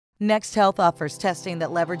NextHealth offers testing that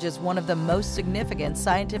leverages one of the most significant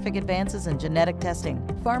scientific advances in genetic testing,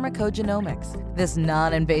 pharmacogenomics. This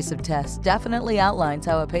non-invasive test definitely outlines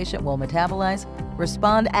how a patient will metabolize,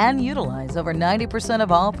 respond, and utilize over 90%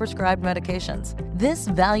 of all prescribed medications. This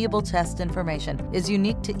valuable test information is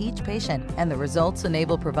unique to each patient, and the results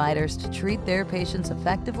enable providers to treat their patients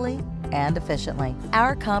effectively and efficiently.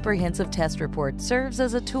 Our comprehensive test report serves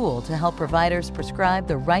as a tool to help providers prescribe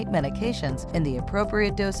the right medications in the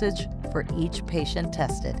appropriate dosage for each patient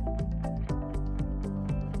tested.